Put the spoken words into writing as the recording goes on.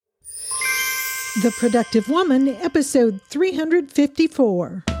The Productive Woman, episode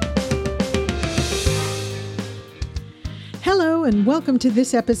 354. Hello, and welcome to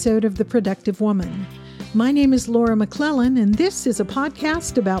this episode of The Productive Woman. My name is Laura McClellan, and this is a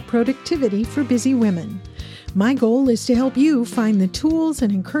podcast about productivity for busy women. My goal is to help you find the tools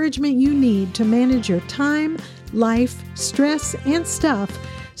and encouragement you need to manage your time, life, stress, and stuff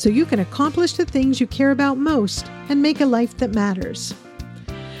so you can accomplish the things you care about most and make a life that matters.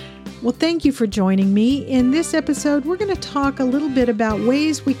 Well, thank you for joining me. In this episode, we're going to talk a little bit about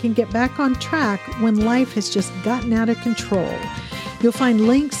ways we can get back on track when life has just gotten out of control. You'll find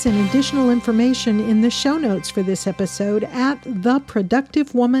links and additional information in the show notes for this episode at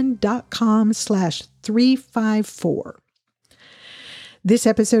theproductivewoman.com/354. This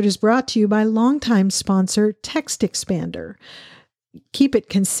episode is brought to you by longtime sponsor Text Expander. Keep it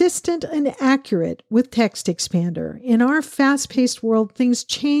consistent and accurate with Text Expander. In our fast-paced world, things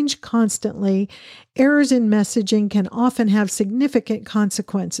change constantly. Errors in messaging can often have significant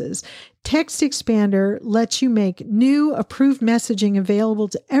consequences. Text Expander lets you make new approved messaging available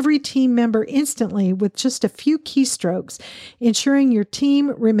to every team member instantly with just a few keystrokes, ensuring your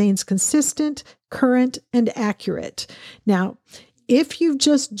team remains consistent, current, and accurate. Now, if you've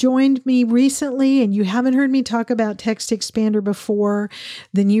just joined me recently and you haven't heard me talk about Text Expander before,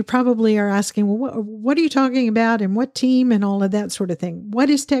 then you probably are asking, well, what are you talking about and what team and all of that sort of thing? What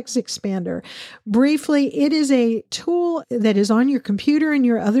is Text Expander? Briefly, it is a tool that is on your computer and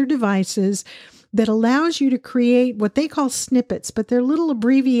your other devices that allows you to create what they call snippets, but they're little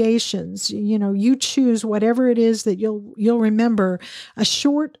abbreviations. You choose whatever it is that you'll remember, a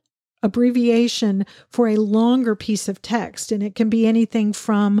short abbreviation for a longer piece of text. And it can be anything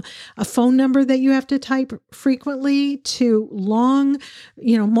from a phone number that you have to type frequently to long,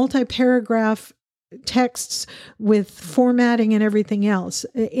 multi-paragraph texts with formatting and everything else.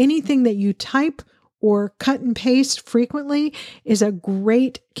 Anything that you type or cut and paste frequently is a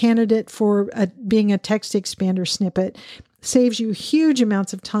great candidate for being a Text Expander snippet. Saves you huge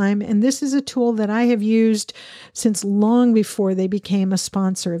amounts of time, and this is a tool that I have used since long before they became a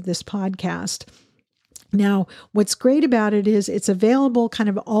sponsor of this podcast. Now, what's great about it is it's available kind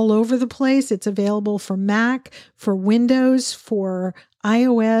of all over the place. It's available for Mac, for Windows, for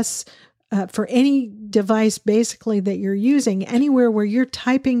iOS, for any device basically that you're using. Anywhere where you're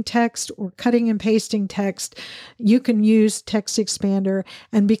typing text or cutting and pasting text, you can use Text Expander.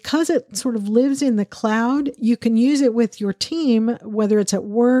 And because it sort of lives in the cloud, you can use it with your team, whether it's at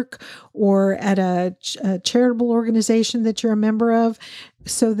work or at a charitable organization that you're a member of,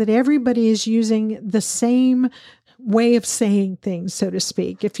 so that everybody is using the same way of saying things, so to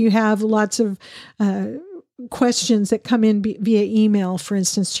speak. If you have lots of questions that come in via email, for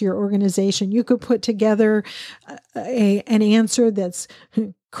instance, to your organization, you could put together an answer that's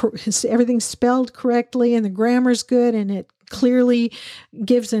everything's spelled correctly and the grammar's good and it clearly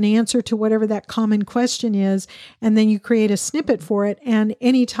gives an answer to whatever that common question is. And then you create a snippet for it. And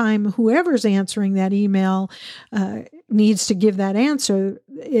anytime whoever's answering that email needs to give that answer,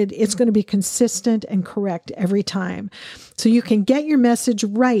 it's going to be consistent and correct every time. So you can get your message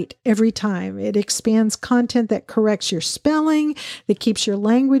right every time. It expands content that corrects your spelling, that keeps your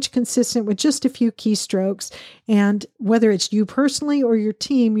language consistent with just a few keystrokes. And whether it's you personally or your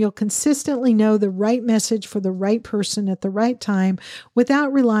team, you'll consistently know the right message for the right person at the right time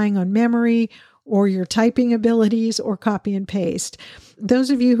without relying on memory or your typing abilities or copy and paste.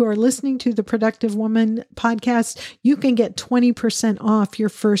 Those of you who are listening to the Productive Woman podcast, you can get 20% off your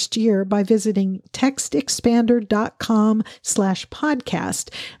first year by visiting textexpander.com/podcast.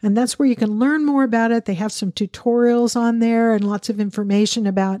 And that's where you can learn more about it. They have some tutorials on there and lots of information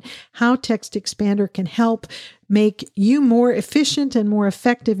about how Text Expander can help make you more efficient and more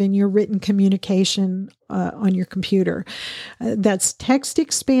effective in your written communication on your computer. That's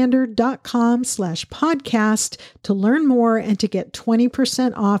textexpander.com/podcast to learn more and to get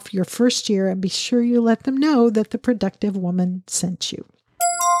 20% off your first year. And be sure you let them know that the Productive Woman sent you.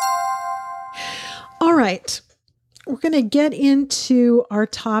 All right. We're going to get into our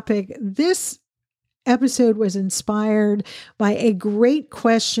topic. This episode was inspired by a great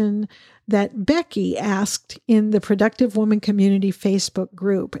question that Becky asked in the Productive Woman Community Facebook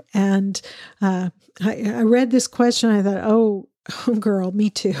group. And I read this question. I thought, oh girl, me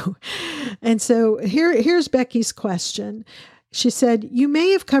too. And so here's Becky's question. She said, "You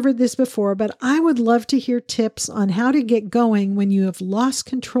may have covered this before, but I would love to hear tips on how to get going when you have lost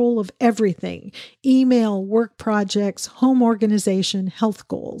control of everything: email, work projects, home organization, health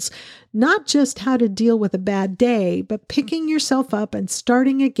goals. Not just how to deal with a bad day, but picking yourself up and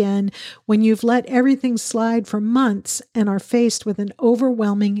starting again when you've let everything slide for months and are faced with an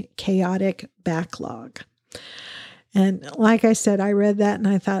overwhelming, chaotic backlog." And like I said, I read that and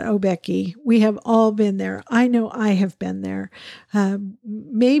I thought, oh, Becky, we have all been there. I know I have been there.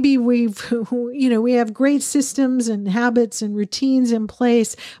 Maybe we have great systems and habits and routines in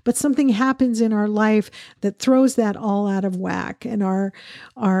place, but something happens in our life that throws that all out of whack, and our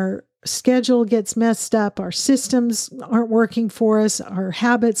schedule gets messed up. Our systems aren't working for us. Our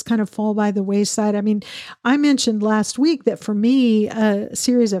habits kind of fall by the wayside. I mean, I mentioned last week that for me, a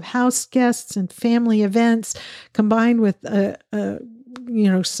series of house guests and family events combined with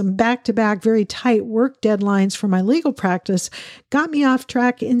some back-to-back very tight work deadlines for my legal practice got me off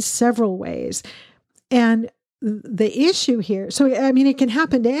track in several ways. And the issue here, so I mean, it can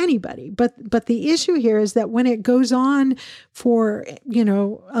happen to anybody, but the issue here is that when it goes on for,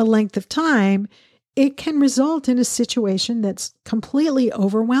 a length of time, it can result in a situation that's completely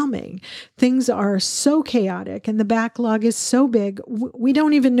overwhelming. Things are so chaotic and the backlog is so big, we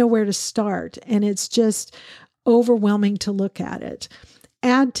don't even know where to start. And it's just overwhelming to look at it.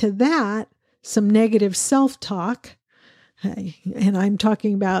 Add to that some negative self-talk. And I'm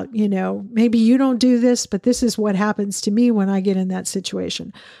talking about, maybe you don't do this, but this is what happens to me when I get in that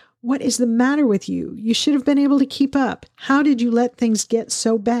situation. What is the matter with you? You should have been able to keep up. How did you let things get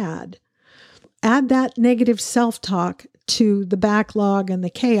so bad? Add that negative self-talk to the backlog and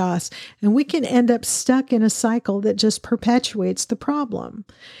the chaos, and we can end up stuck in a cycle that just perpetuates the problem.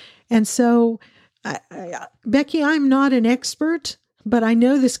 And so, Becky, I'm not an expert, but I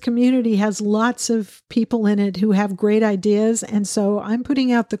know this community has lots of people in it who have great ideas. And so I'm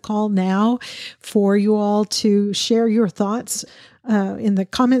putting out the call now for you all to share your thoughts in the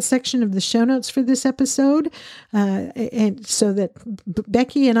comment section of the show notes for this episode, and so that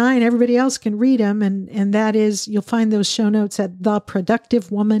Becky and I and everybody else can read them. And that is, you'll find those show notes at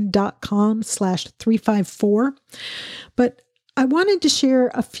theproductivewoman.com/354. But I wanted to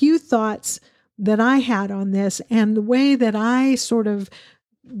share a few thoughts that I had on this and the way that I sort of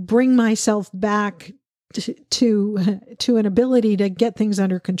bring myself back to an ability to get things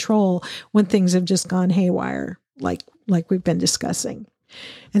under control when things have just gone haywire, like we've been discussing.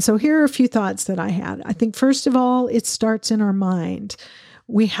 And so here are a few thoughts that I had. I think, first of all, it starts in our mind.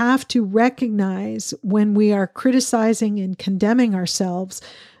 We have to recognize when we are criticizing and condemning ourselves,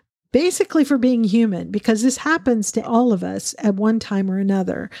 basically for being human, because this happens to all of us at one time or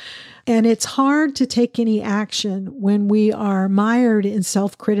another. And it's hard to take any action when we are mired in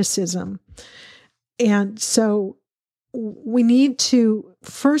self-criticism. And so we need to,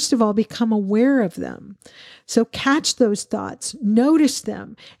 first of all, become aware of them. So catch those thoughts, notice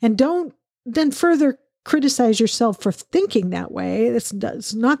them, and don't then further criticize yourself for thinking that way. It's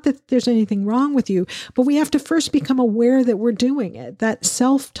not that there's anything wrong with you, but we have to first become aware that we're doing it. That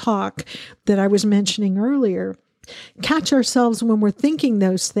self-talk that I was mentioning earlier. Catch ourselves when we're thinking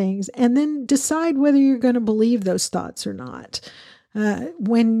those things, and then decide whether you're going to believe those thoughts or not.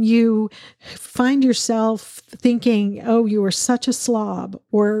 When you find yourself thinking, oh, you are such a slob,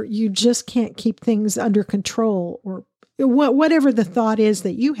 or you just can't keep things under control, or whatever the thought is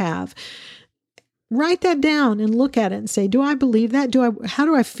that you have, write that down and look at it and say, do I believe that? How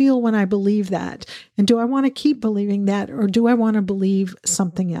do I feel when I believe that? And do I want to keep believing that, or do I want to believe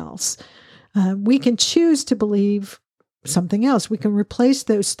something else? We can choose to believe something else. We can replace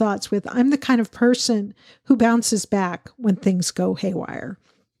those thoughts with, I'm the kind of person who bounces back when things go haywire.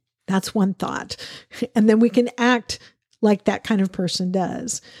 That's one thought. And then we can act like that kind of person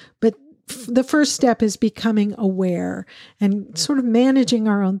does. But the first step is becoming aware and sort of managing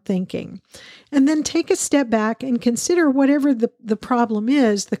our own thinking. And then take a step back and consider whatever the problem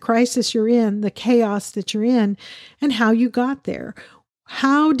is, the crisis you're in, the chaos that you're in, and how you got there.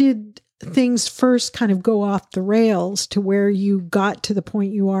 How did things first kind of go off the rails to where you got to the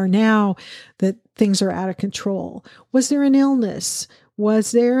point you are now that things are out of control? Was there an illness?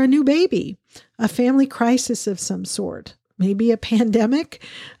 Was there a new baby? A family crisis of some sort? Maybe a pandemic?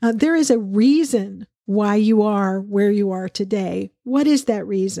 There is a reason why you are where you are today. What is that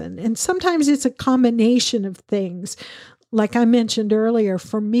reason? And sometimes it's a combination of things. Like I mentioned earlier,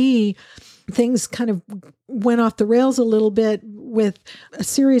 for me, things kind of went off the rails a little bit with a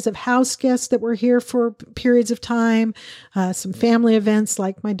series of house guests that were here for periods of time, some family events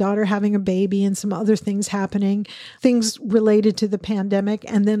like my daughter having a baby and some other things happening, things related to the pandemic,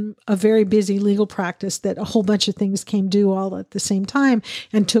 and then a very busy legal practice that a whole bunch of things came due all at the same time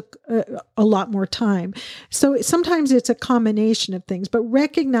and took a lot more time. So sometimes it's a combination of things, but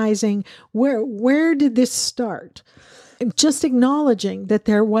recognizing where did this start? Just acknowledging that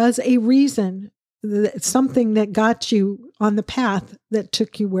there was a reason, something that got you on the path that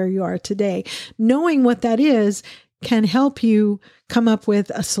took you where you are today. Knowing what that is can help you come up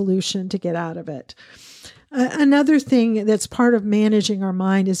with a solution to get out of it. Another thing that's part of managing our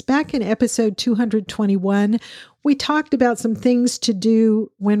mind is back in episode 221, we talked about some things to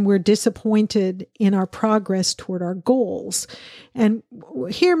do when we're disappointed in our progress toward our goals. And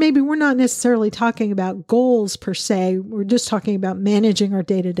here, maybe we're not necessarily talking about goals per se. We're just talking about managing our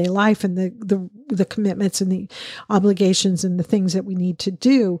day-to-day life and the commitments and the obligations and the things that we need to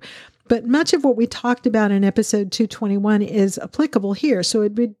do. But much of what we talked about in episode 221 is applicable here, so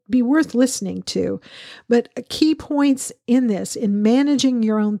it would be worth listening to. But key points in this, in managing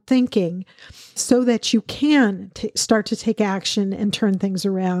your own thinking so that you can start to take action and turn things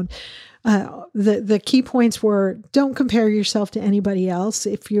around. The key points were, don't compare yourself to anybody else.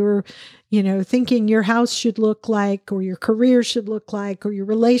 If you're thinking your house should look like, or your career should look like, or your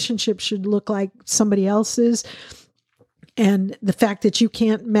relationship should look like somebody else's, and the fact that you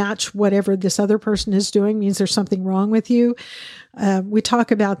can't match whatever this other person is doing means there's something wrong with you. We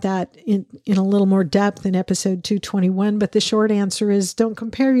talk about that in a little more depth in episode 221, but the short answer is don't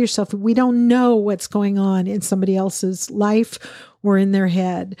compare yourself. We don't know what's going on in somebody else's life or in their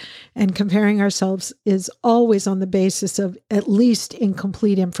head. And comparing ourselves is always on the basis of at least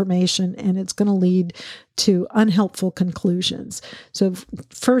incomplete information, and it's going to lead to unhelpful conclusions. So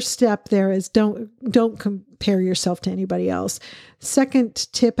first step there is don't compare yourself to anybody else. Second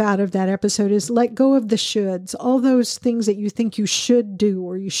tip out of that episode is let go of the shoulds, all those things that you think you should do,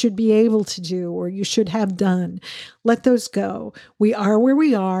 or you should be able to do, or you should have done. Let those go. We are where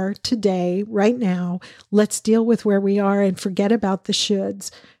we are today, right now. Let's deal with where we are and forget about the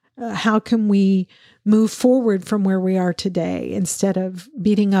shoulds. How can we move forward from where we are today instead of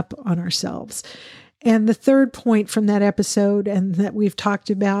beating up on ourselves? And the third point from that episode, and that we've talked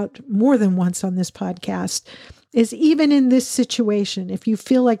about more than once on this podcast, is even in this situation, if you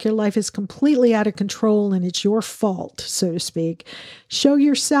feel like your life is completely out of control and it's your fault, so to speak, show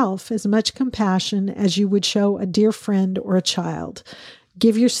yourself as much compassion as you would show a dear friend or a child.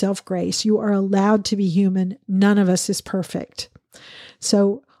 Give yourself grace. You are allowed to be human. None of us is perfect.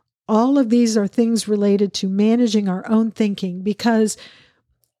 So all of these are things related to managing our own thinking, because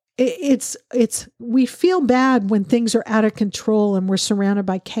we feel bad when things are out of control and we're surrounded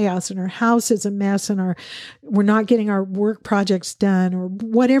by chaos and our house is a mess and we're not getting our work projects done, or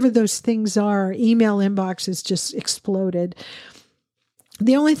whatever those things are. Our email inbox is just exploded.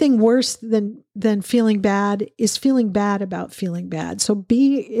 The only thing worse than feeling bad is feeling bad about feeling bad. So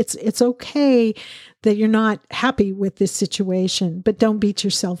it's okay that you're not happy with this situation, but don't beat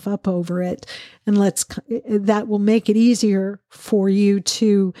yourself up over it. And that will make it easier for you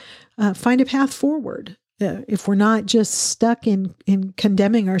to find a path forward. If we're not just stuck in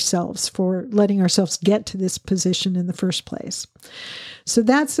condemning ourselves for letting ourselves get to this position in the first place. So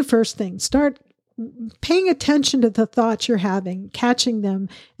that's the first thing. Start paying attention to the thoughts you're having, catching them,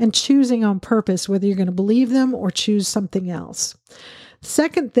 and choosing on purpose whether you're going to believe them or choose something else.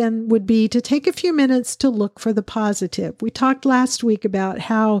 Second, then, would be to take a few minutes to look for the positive. We talked last week about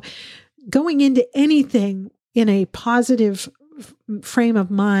how going into anything in a positive frame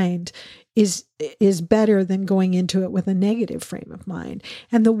of mind is better than going into it with a negative frame of mind.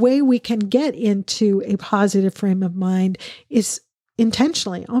 And the way we can get into a positive frame of mind is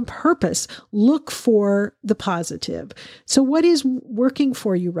intentionally, on purpose, look for the positive. So what is working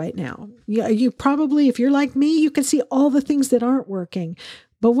for you right now? You probably, if you're like me, you can see all the things that aren't working,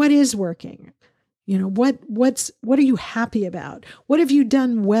 but what is working? What are you happy about? What have you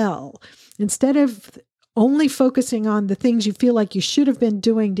done well? Instead of only focusing on the things you feel like you should have been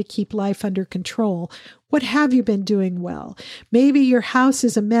doing to keep life under control, what have you been doing well? Maybe your house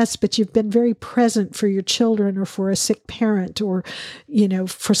is a mess, but you've been very present for your children or for a sick parent or,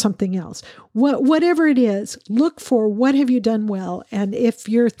 for something else. Whatever it is, look for what have you done well. And if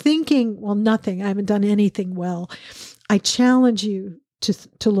you're thinking, well, nothing, I haven't done anything well, I challenge you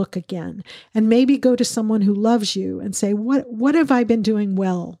to look again and maybe go to someone who loves you and say, what have I been doing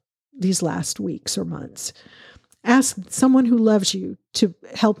well these last weeks or months? Ask someone who loves you to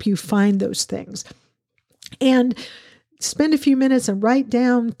help you find those things. And spend a few minutes and write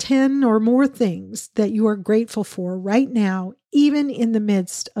down 10 or more things that you are grateful for right now even in the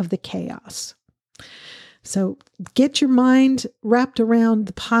midst of the chaos. So get your mind wrapped around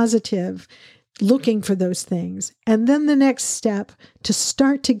the positive, looking for those things. And then the next step to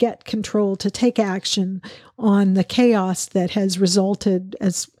start to get control, to take action on the chaos that has resulted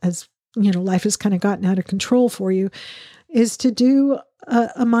as life has kind of gotten out of control for you, is to do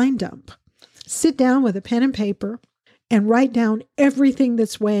a mind dump. Sit down with a pen and paper and write down everything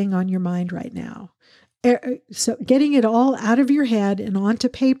that's weighing on your mind right now. So getting it all out of your head and onto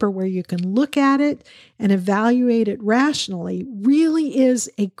paper where you can look at it and evaluate it rationally really is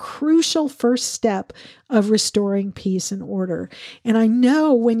a crucial first step of restoring peace and order. And I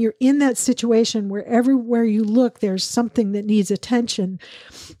know when you're in that situation where everywhere you look, there's something that needs attention,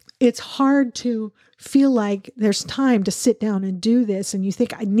 it's hard to feel like there's time to sit down and do this. And you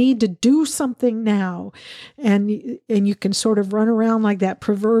think, I need to do something now. And you can sort of run around like that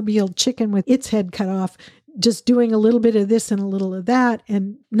proverbial chicken with its head cut off, just doing a little bit of this and a little of that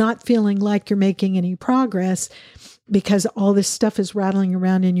and not feeling like you're making any progress because all this stuff is rattling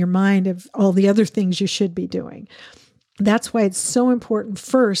around in your mind of all the other things you should be doing. That's why it's so important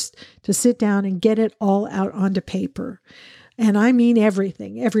first to sit down and get it all out onto paper. And I mean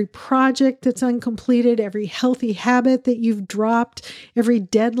everything, every project that's uncompleted, every healthy habit that you've dropped, every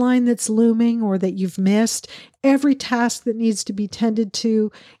deadline that's looming or that you've missed, every task that needs to be tended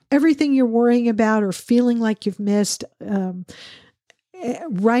to, everything you're worrying about or feeling like you've missed.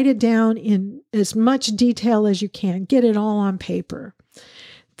 Write it down in as much detail as you can. Get it all on paper.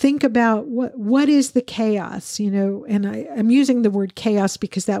 Think about what is the chaos, and I'm using the word chaos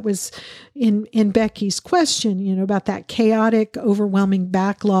because that was in Becky's question, about that chaotic, overwhelming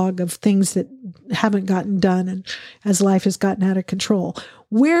backlog of things that haven't gotten done and as life has gotten out of control.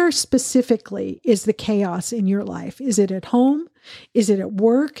 Where specifically is the chaos in your life? Is it at home? Is it at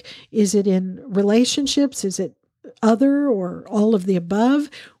work? Is it in relationships? Is it other or all of the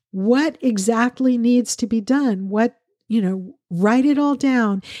above? What exactly needs to be done? Write it all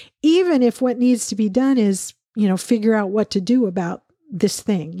down, even if what needs to be done is, figure out what to do about this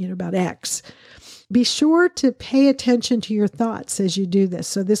thing, about X. Be sure to pay attention to your thoughts as you do this.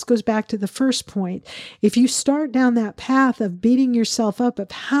 So this goes back to the first point. If you start down that path of beating yourself up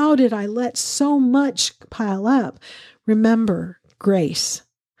of how did I let so much pile up, remember grace.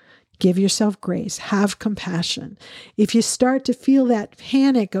 Give yourself grace. Have compassion. If you start to feel that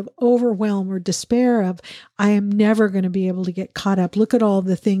panic of overwhelm or despair of, I am never going to be able to get caught up. Look at all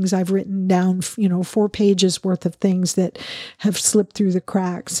the things I've written down, 4 pages worth of things that have slipped through the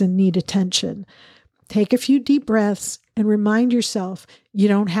cracks and need attention. Take a few deep breaths and remind yourself you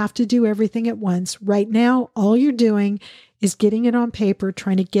don't have to do everything at once. Right now, all you're doing is getting it on paper,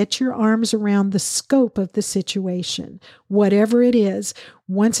 trying to get your arms around the scope of the situation. Whatever it is,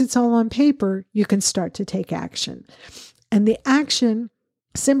 once it's all on paper, you can start to take action. And the action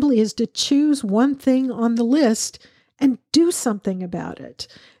simply is to choose one thing on the list and do something about it.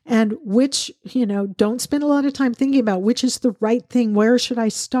 And which, don't spend a lot of time thinking about which is the right thing. Where should I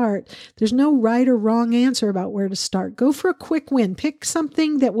start? There's no right or wrong answer about where to start. Go for a quick win. Pick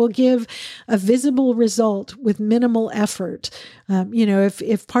something that will give a visible result with minimal effort.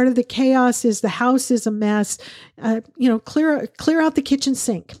 If part of the chaos is the house is a mess, clear out the kitchen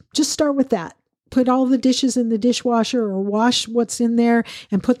sink. Just start with that. Put all the dishes in the dishwasher or wash what's in there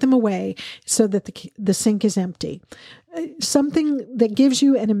and put them away so that the sink is empty. Something that gives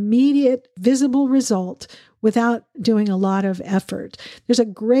you an immediate visible result without doing a lot of effort. There's a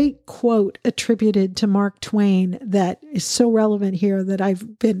great quote attributed to Mark Twain that is so relevant here that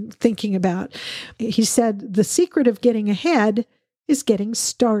I've been thinking about. He said, "The secret of getting ahead is getting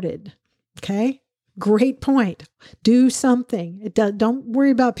started." Okay? Great point. Do something. Don't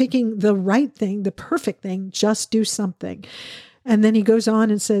worry about picking the right thing, the perfect thing. Just do something. And then he goes on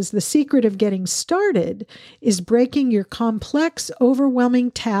and says, the secret of getting started is breaking your complex,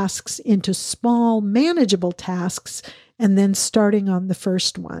 overwhelming tasks into small, manageable tasks, and then starting on the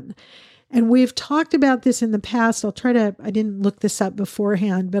first one. And we've talked about this in the past. I didn't look this up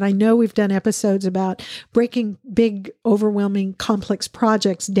beforehand, but I know we've done episodes about breaking big, overwhelming, complex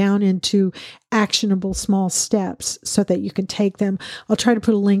projects down into actionable small steps so that you can take them. I'll try to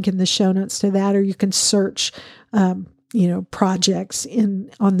put a link in the show notes to that, or you can search projects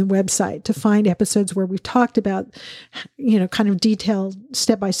on the website to find episodes where we've talked about, kind of detailed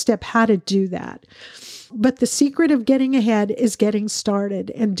step-by-step how to do that. But the secret of getting ahead is getting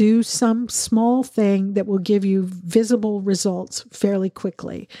started and do some small thing that will give you visible results fairly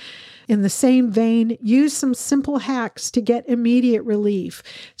quickly. In the same vein, use some simple hacks to get immediate relief.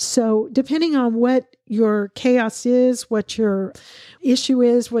 So depending on what your chaos is, what your issue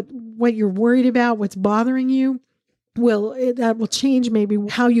is, what you're worried about, what's bothering you, that will change maybe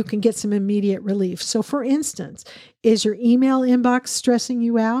how you can get some immediate relief. So for instance, is your email inbox stressing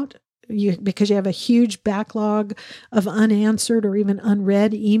you out? Because you have a huge backlog of unanswered or even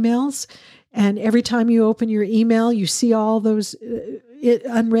unread emails. And every time you open your email, you see all those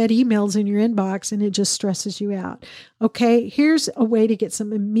unread emails in your inbox, and it just stresses you out. Okay, here's a way to get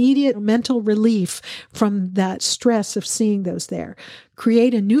some immediate mental relief from that stress of seeing those there.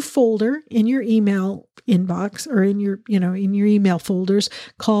 Create a new folder in your email inbox or in your email folders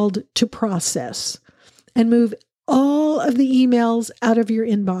called To Process, and move all of the emails out of your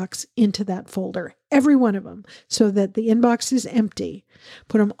inbox into that folder, every one of them, so that the inbox is empty.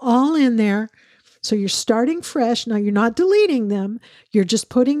 Put them all in there. So you're starting fresh. Now you're not deleting them. You're just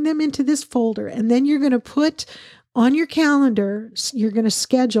putting them into this folder. And then you're going to put on your calendar, you're going to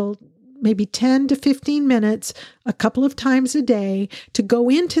schedule maybe 10 to 15 minutes a couple of times a day to go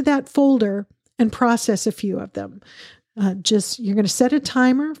into that folder and process a few of them. You're going to set a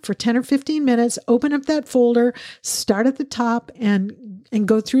timer for 10 or 15 minutes, open up that folder, start at the top and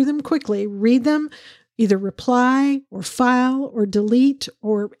go through them quickly, read them, either reply or file or delete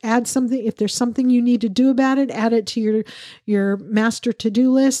or add something. If there's something you need to do about it, add it to your master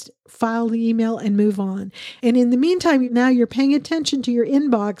to-do list, file the email and move on. And in the meantime, now you're paying attention to your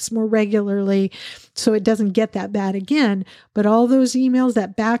inbox more regularly so it doesn't get that bad again. But all those emails,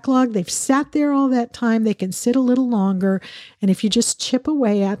 that backlog, they've sat there all that time. They can sit a little longer. And if you just chip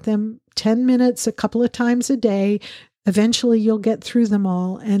away at them 10 minutes, a couple of times a day, eventually you'll get through them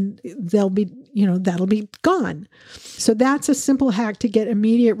all and that'll be gone. So that's a simple hack to get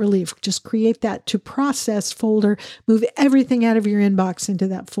immediate relief. Just create that To Process folder, move everything out of your inbox into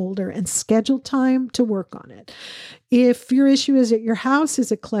that folder and schedule time to work on it. If your issue is that your house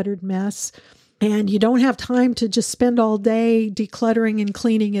is a cluttered mess and you don't have time to just spend all day decluttering and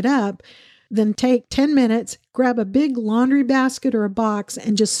cleaning it up, then take 10 minutes, grab a big laundry basket or a box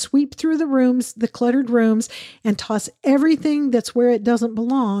and just sweep through the rooms, the cluttered rooms, and toss everything that's where it doesn't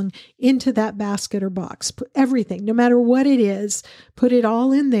belong into that basket or box. Put everything, no matter what it is, put it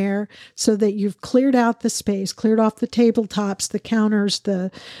all in there so that you've cleared out the space, cleared off the tabletops, the counters,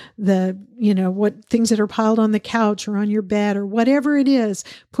 the what things that are piled on the couch or on your bed or whatever it is.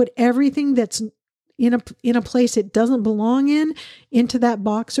 Put everything that's in a place it doesn't belong into that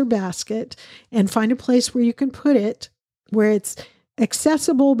box or basket, and find a place where you can put it where it's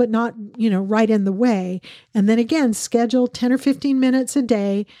accessible but not, right in the way. And then again, schedule 10 or 15 minutes a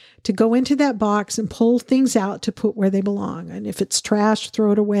day to go into that box and pull things out to put where they belong. And if it's trash,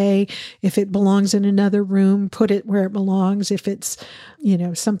 throw it away. If it belongs in another room, put it where it belongs. If it's,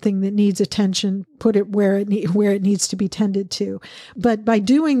 something that needs attention, put it where it needs to be tended to. But by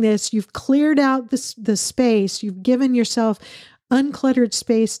doing this, you've cleared out the space. You've given yourself uncluttered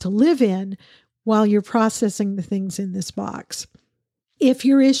space to live in while you're processing the things in this box. If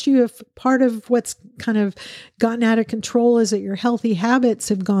your issue, if part of what's kind of gotten out of control is that your healthy habits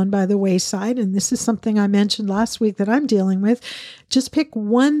have gone by the wayside, and this is something I mentioned last week that I'm dealing with, just pick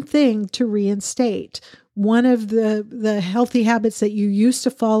one thing to reinstate. One of the healthy habits that you used to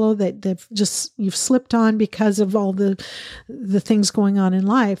follow that just you've slipped on because of all the things going on in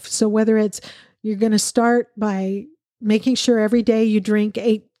life. So whether it's you're going to start by making sure every day you drink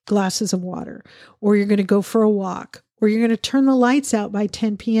 8 glasses of water, or you're going to go for a walk, or you're going to turn the lights out by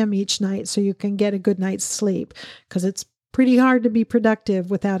 10 p.m. each night so you can get a good night's sleep, because it's pretty hard to be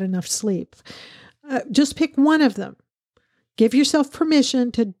productive without enough sleep. Just pick one of them. Give yourself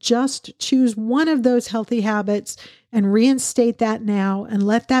permission to just choose one of those healthy habits and reinstate that now and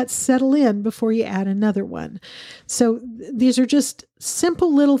let that settle in before you add another one. So these are just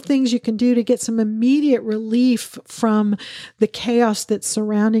simple little things you can do to get some immediate relief from the chaos that's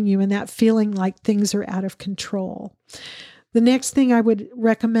surrounding you and that feeling like things are out of control. The next thing I would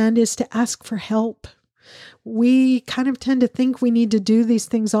recommend is to ask for help. We kind of tend to think we need to do these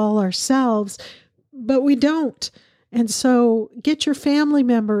things all ourselves, but we don't. And so get your family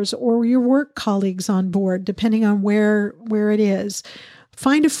members or your work colleagues on board, depending on where it is.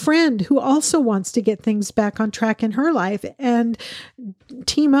 Find a friend who also wants to get things back on track in her life and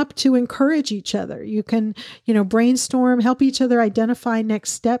team up to encourage each other. You can, brainstorm, help each other identify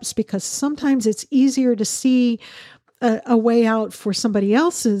next steps, because sometimes it's easier to see a way out for somebody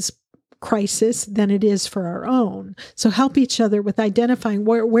else's crisis than it is for our own. So help each other with identifying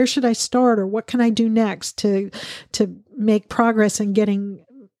where should I start, or what can I do next to make progress in getting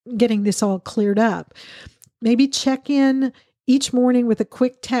this all cleared up. Maybe check in each morning with a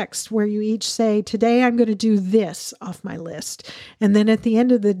quick text where you each say, today I'm going to do this off my list. And then at the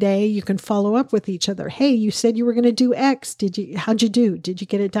end of the day, you can follow up with each other. Hey, you said you were going to do X. How'd you do? Did you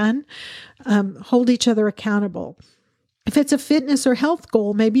get it done? Hold each other accountable. If it's a fitness or health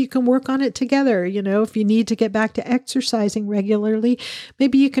goal, maybe you can work on it together. If you need to get back to exercising regularly,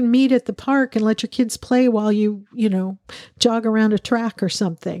 maybe you can meet at the park and let your kids play while you jog around a track or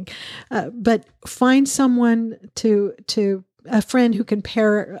something. But find someone a friend who can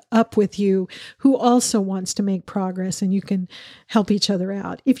pair up with you, who also wants to make progress, and you can help each other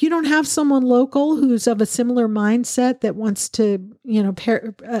out. If you don't have someone local who's of a similar mindset that wants to,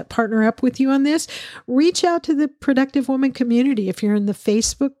 partner up with you on this, reach out to the Productive Woman community. If you're in the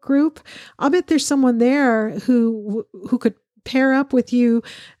Facebook group, I'll bet there's someone there who could pair up with you,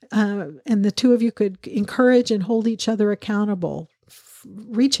 and the two of you could encourage and hold each other accountable.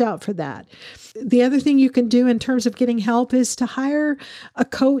 Reach out for that. The other thing you can do in terms of getting help is to hire a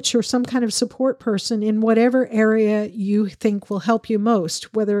coach or some kind of support person in whatever area you think will help you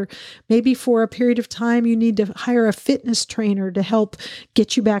most, whether maybe for a period of time you need to hire a fitness trainer to help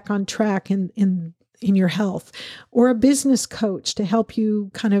get you back on track in your health, or a business coach to help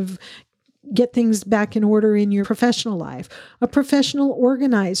you kind of get things back in order in your professional life, a professional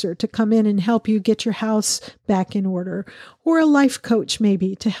organizer to come in and help you get your house back in order, or a life coach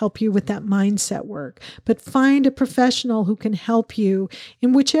maybe to help you with that mindset work. But find a professional who can help you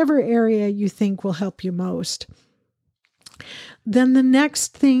in whichever area you think will help you most. Then the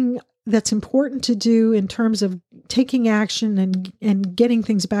next thing that's important to do in terms of taking action and getting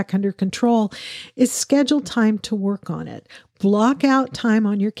things back under control is schedule time to work on it. Block out time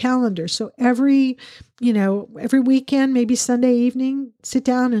on your calendar. So every weekend, maybe Sunday evening, sit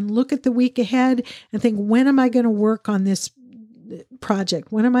down and look at the week ahead and think, when am I going to work on this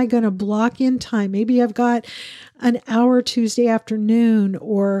project? When am I going to block in time? Maybe I've got an hour Tuesday afternoon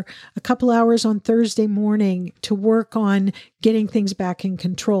or a couple hours on Thursday morning to work on getting things back in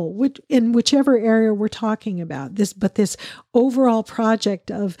control, in whichever area we're talking about. This overall project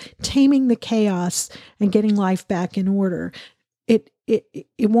of taming the chaos and getting life back in order.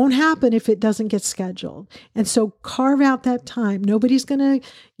 It won't happen if it doesn't get scheduled. And so carve out that time. Nobody's going to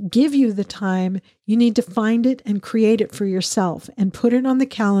give you the time. You need to find it and create it for yourself and put it on the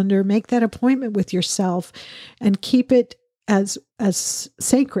calendar, make that appointment with yourself, and keep it as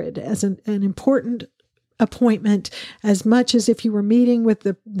sacred, as an important appointment, as much as if you were meeting with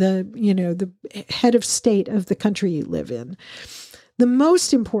the head of state of the country you live in. The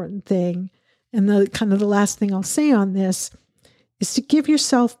most important thing, and the last thing I'll say on this, is to give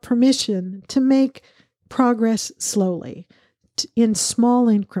yourself permission to make progress slowly, in small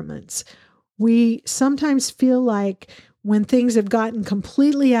increments. We sometimes feel like when things have gotten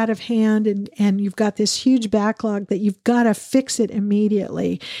completely out of hand and you've got this huge backlog that you've got to fix it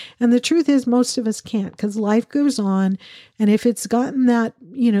immediately. And the truth is most of us can't, because life goes on. And if it's gotten that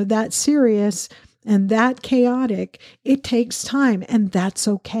serious and that chaotic, it takes time, and that's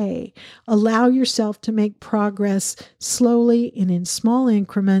okay. Allow yourself to make progress slowly and in small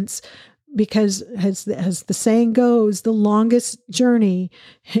increments, because as the saying goes, the longest journey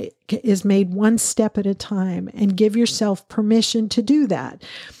is made one step at a time, and give yourself permission to do that.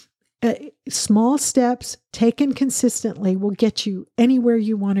 Small steps taken consistently will get you anywhere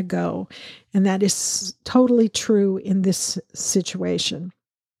you want to go. And that is totally true in this situation.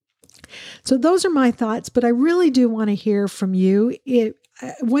 So those are my thoughts, but I really do want to hear from you.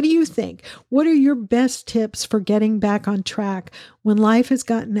 What do you think? What are your best tips for getting back on track when life has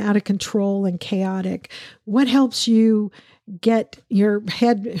gotten out of control and chaotic? What helps you get your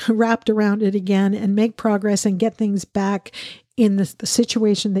head wrapped around it again and make progress and get things back in the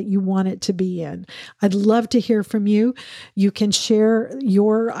situation that you want it to be in? I'd love to hear from you. You can share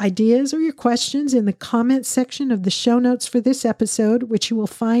your ideas or your questions in the comments section of the show notes for this episode, which you will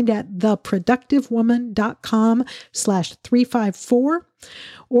find at theproductivewoman.com/354.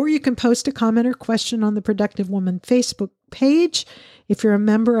 Or you can post a comment or question on the Productive Woman Facebook page. If you're a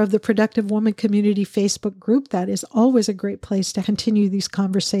member of the Productive Woman Community Facebook group, that is always a great place to continue these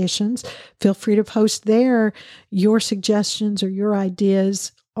conversations. Feel free to post there your suggestions or your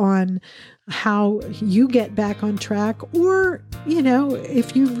ideas on how you get back on track, or,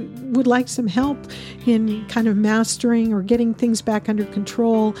 if you would like some help in kind of mastering or getting things back under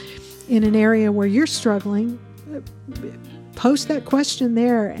control in an area where you're struggling, post that question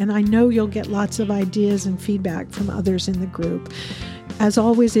there, and I know you'll get lots of ideas and feedback from others in the group. As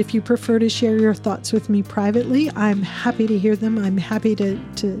always, if you prefer to share your thoughts with me privately, I'm happy to hear them. I'm happy to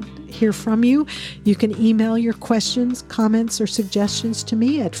hear from you. You can email your questions, comments, or suggestions to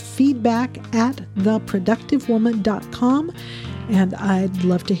me at feedback@theproductivewoman.com, and I'd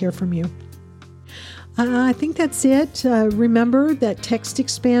love to hear from you. I think that's it. Remember that Text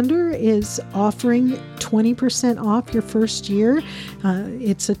Expander is offering 20% off your first year.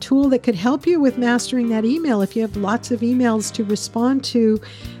 It's a tool that could help you with mastering that email. If you have lots of emails to respond to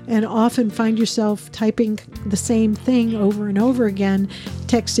and often find yourself typing the same thing over and over again,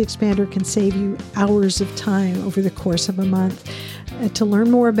 Text Expander can save you hours of time over the course of a month. To learn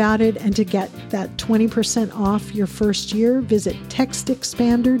more about it and to get that 20% off your first year, visit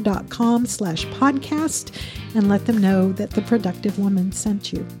textexpander.com/podcast and let them know that The Productive Woman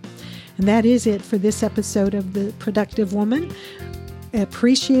sent you. And that is it for this episode of The Productive Woman. I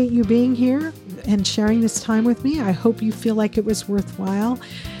appreciate you being here and sharing this time with me. I hope you feel like it was worthwhile.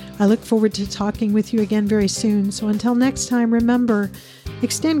 I look forward to talking with you again very soon. So until next time, remember,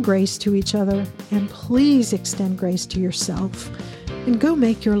 extend grace to each other and please extend grace to yourself. And go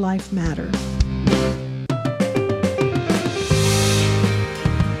make your life matter.